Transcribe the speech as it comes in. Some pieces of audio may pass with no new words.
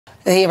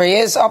Here he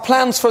is. Our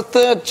plans for a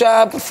third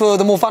jab for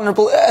the more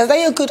vulnerable, are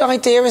they a good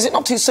idea? Is it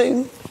not too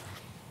soon?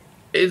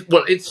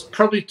 Well, it's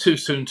probably too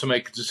soon to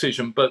make a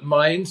decision, but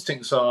my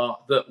instincts are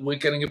that we're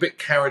getting a bit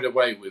carried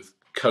away with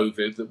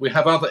COVID, that we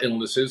have other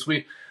illnesses.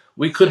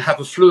 We could have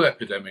a flu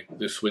epidemic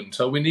this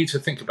winter. We need to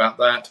think about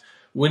that.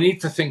 We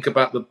need to think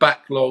about the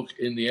backlog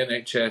in the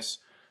NHS,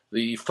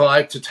 the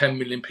 5 to 10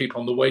 million people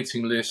on the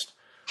waiting list,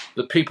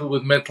 the people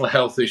with mental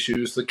health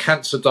issues, the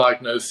cancer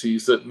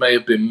diagnoses that may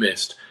have been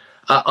missed.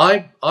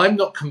 I'm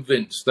not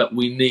convinced that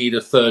we need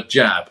a third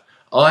jab.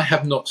 I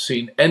have not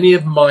seen any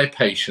of my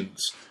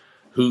patients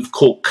who've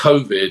caught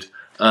COVID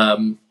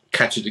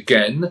catch it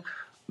again.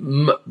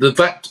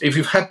 If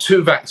you've had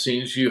 2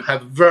 vaccines, you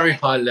have a very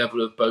high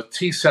level of both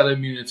T-cell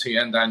immunity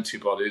and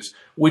antibodies,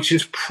 which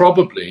is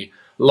probably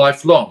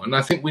lifelong. And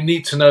I think we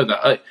need to know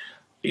that.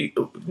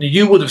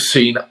 You would have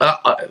seen,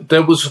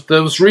 there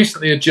was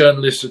recently a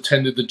journalist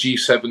attended the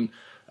G7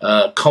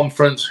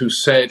 conference who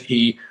said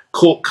he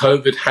caught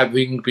COVID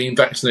having been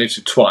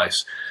vaccinated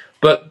twice,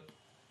 but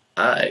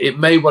it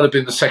may well have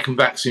been the second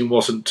vaccine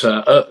wasn't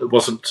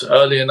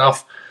early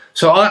enough.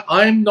 So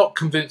I'm not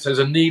convinced there's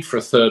a need for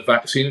a third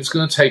vaccine. It's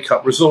going to take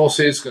up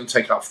resources, it's going to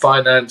take up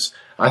finance.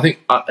 I think,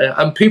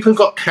 and people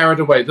got carried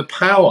away. The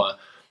power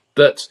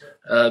that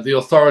the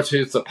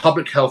authorities, that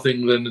Public Health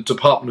England and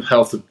Department of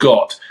Health have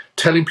got,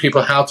 telling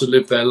people how to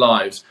live their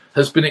lives,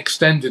 has been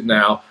extended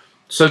now.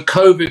 So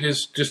COVID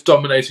is just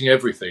dominating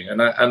everything,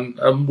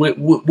 and we're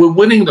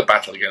winning the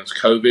battle against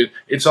COVID.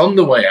 It's on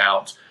the way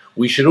out.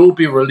 We should all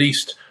be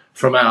released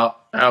from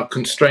our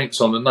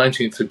constraints on the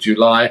 19th of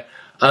July,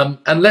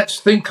 and let's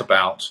think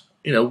about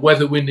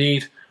whether we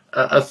need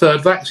a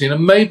third vaccine,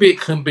 and maybe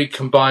it can be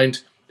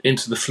combined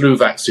into the flu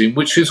vaccine,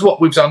 which is what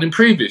we've done in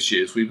previous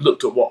years. We've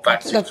looked at what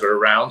vaccines are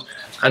around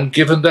and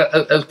given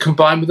that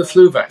combined with the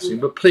flu vaccine.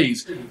 But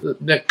please,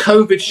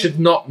 COVID should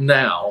not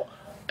now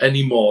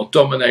anymore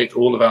dominate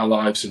all of our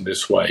lives in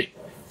this way.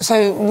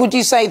 So would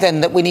you say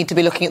then that we need to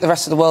be looking at the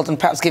rest of the world and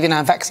perhaps giving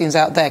our vaccines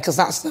out there?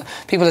 Because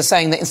people are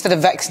saying that instead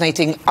of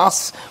vaccinating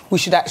us, we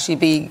should actually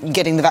be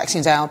getting the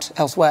vaccines out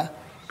elsewhere.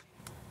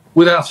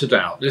 Without a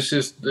doubt. This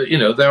is,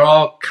 there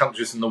are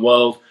countries in the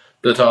world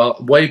that are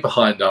way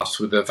behind us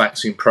with their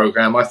vaccine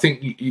program. I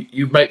think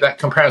you make that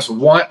comparison.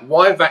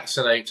 Why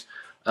vaccinate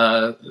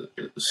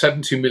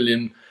 70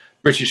 million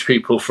British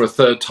people for a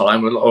third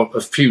time, a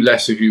few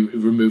less if you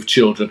remove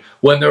children,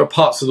 when there are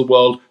parts of the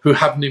world who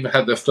haven't even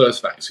had their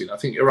first vaccine? I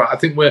think you're right. I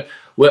think we're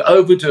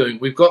overdoing.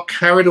 We've got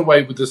carried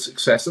away with the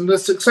success, and the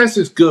success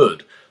is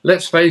good.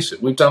 Let's face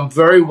it, we've done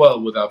very well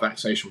with our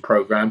vaccination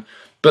program,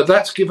 but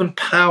that's given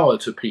power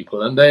to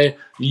people, and they're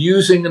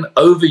using and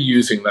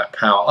overusing that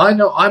power. I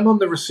know I'm on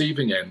the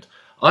receiving end.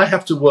 I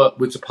have to work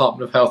with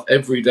Department of Health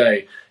every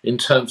day in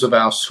terms of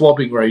our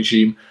swabbing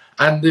regime,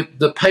 and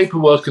the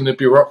paperwork and the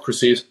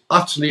bureaucracy is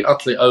utterly,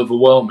 utterly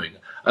overwhelming.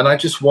 And I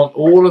just want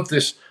all of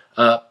this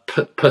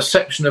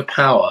perception of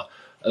power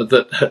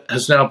that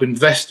has now been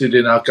vested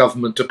in our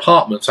government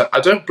departments. I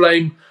don't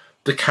blame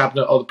the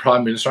Cabinet or the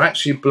Prime Minister. I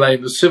actually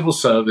blame the civil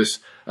service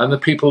and the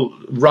people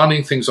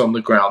running things on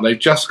the ground. They've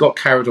just got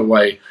carried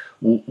away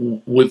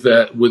with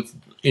the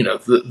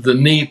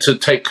need to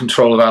take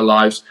control of our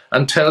lives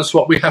and tell us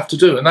what we have to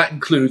do. And that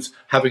includes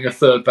having a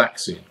third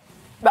vaccine.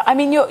 But I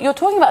mean, you're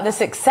talking about the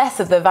success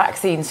of the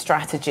vaccine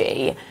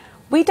strategy.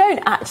 We don't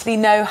actually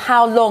know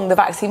how long the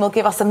vaccine will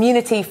give us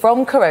immunity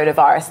from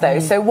coronavirus, though.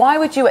 So why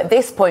would you at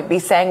this point be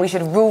saying we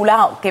should rule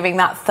out giving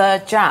that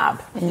third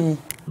jab?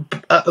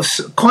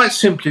 Quite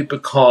simply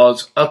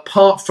because,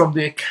 apart from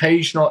the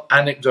occasional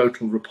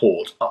anecdotal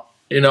report,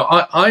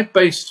 I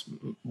base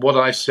what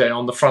I say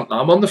on the front line.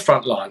 I'm on the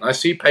front line. I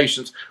see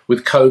patients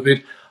with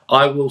COVID.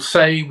 I will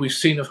say we've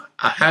seen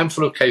a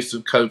handful of cases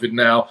of COVID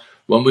now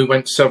when we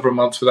went several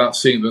months without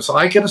seeing them. So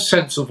I get a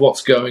sense of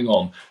what's going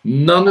on.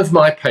 None of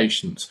my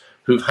patients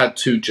who've had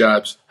 2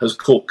 jabs has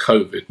caught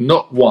COVID,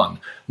 not one.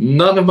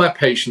 None of my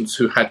patients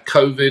who had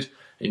COVID,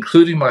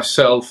 including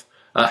myself,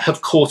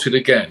 have caught it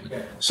again.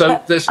 So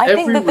but there's I every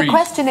think that the reason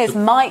question is,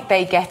 might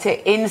they get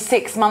it in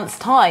 6 months'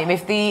 time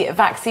if the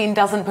vaccine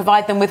doesn't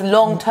provide them with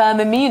long-term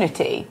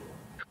immunity?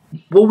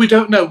 Well, we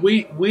don't know.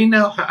 We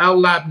now, our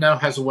lab now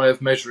has a way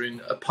of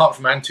measuring, apart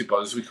from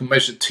antibodies, we can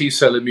measure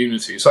T-cell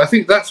immunity. So I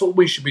think that's what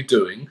we should be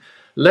doing.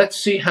 Let's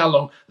see how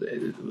long.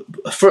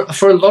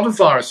 For a lot of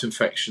virus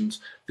infections,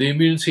 the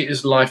immunity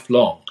is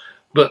lifelong.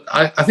 But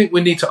I think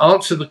we need to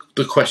answer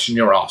the question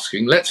you're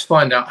asking. Let's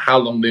find out how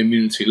long the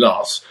immunity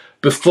lasts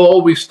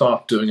before we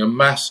start doing a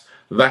mass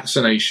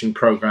vaccination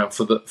program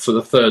for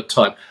the third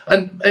time.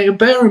 And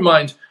bear in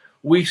mind,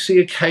 we see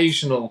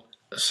occasional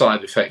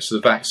side effects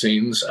of the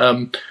vaccines,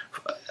 and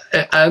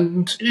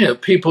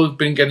people have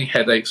been getting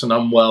headaches and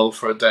unwell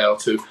for a day or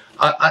two.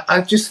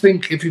 I just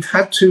think if you've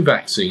had 2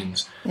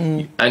 vaccines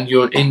and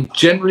you're in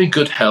generally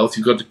good health,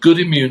 you've got a good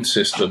immune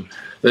system,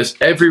 there's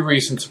every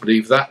reason to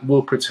believe that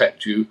will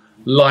protect you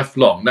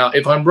lifelong. Now,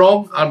 if I'm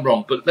wrong, I'm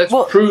wrong, but let's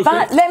prove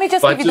it. Let me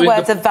just give you the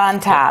words of Van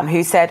Tam,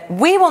 who said,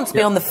 we want to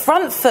be on the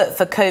front foot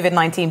for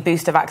COVID-19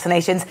 booster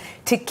vaccinations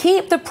to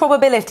keep the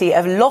probability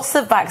of loss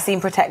of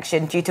vaccine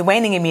protection due to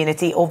waning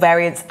immunity or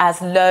variants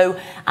as low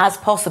as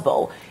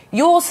possible.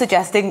 You're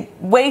suggesting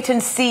wait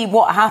and see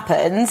what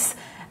happens,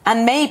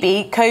 and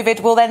maybe COVID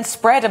will then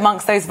spread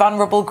amongst those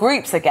vulnerable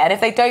groups again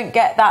if they don't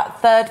get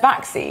that third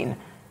vaccine.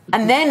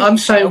 And then I'm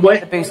saying wait,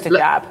 the booster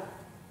jab.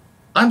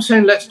 I'm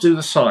saying let's do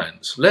the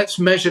science. Let's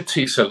measure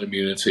T-cell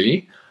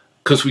immunity,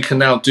 because we can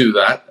now do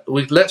that.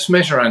 Let's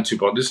measure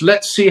antibodies.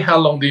 Let's see how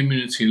long the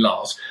immunity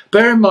lasts.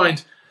 Bear in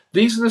mind,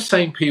 these are the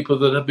same people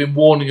that have been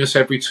warning us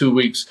every 2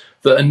 weeks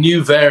that a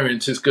new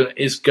variant is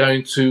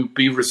going to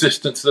be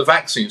resistant to the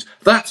vaccines.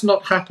 That's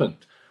not happened.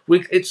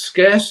 It's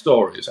scare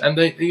stories, and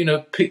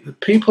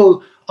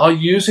people are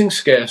using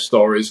scare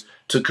stories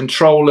to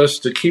control us,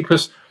 to keep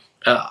us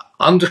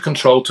under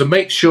control, to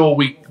make sure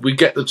we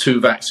get the 2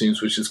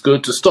 vaccines, which is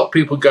good, to stop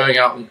people going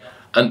out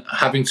and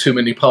having too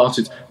many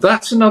parties.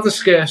 That's another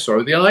scare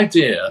story. The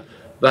idea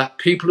that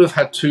people who've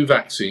had 2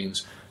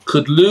 vaccines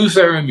could lose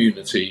their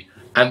immunity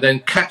and then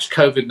catch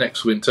COVID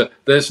next winter,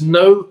 there's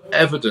no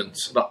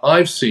evidence that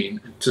I've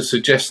seen to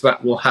suggest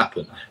that will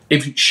happen.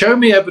 If you show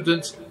me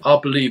evidence,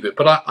 I'll believe it.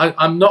 But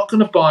I'm not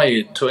going to buy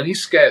into any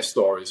scare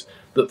stories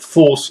that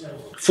force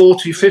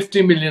 40,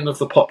 50 million of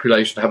the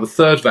population to have a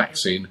 3rd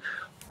vaccine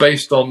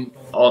based on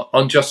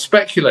just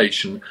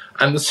speculation.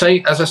 And the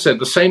same, as I said,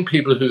 the same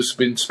people who've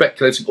been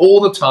speculating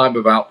all the time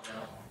about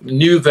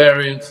new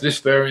variants, this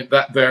variant,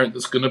 that variant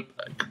that's going to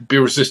be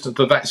resistant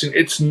to the vaccine.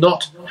 It's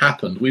not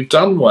happened. We've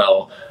done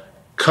well.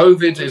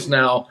 COVID is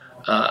now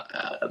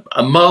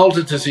a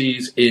milder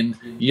disease in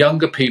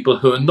younger people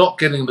who are not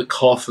getting the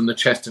cough and the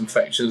chest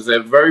infections.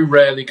 They're very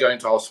rarely going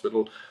to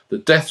hospital. The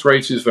death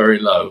rate is very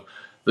low.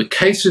 The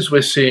cases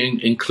we're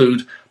seeing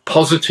include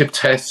positive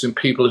tests in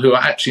people who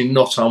are actually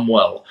not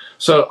unwell.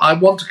 So I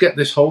want to get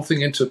this whole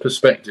thing into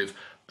perspective.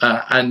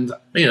 And,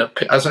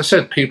 as I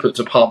said, people at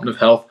the Department of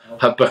Health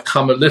have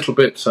become a little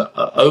bit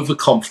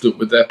overconfident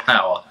with their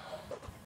power.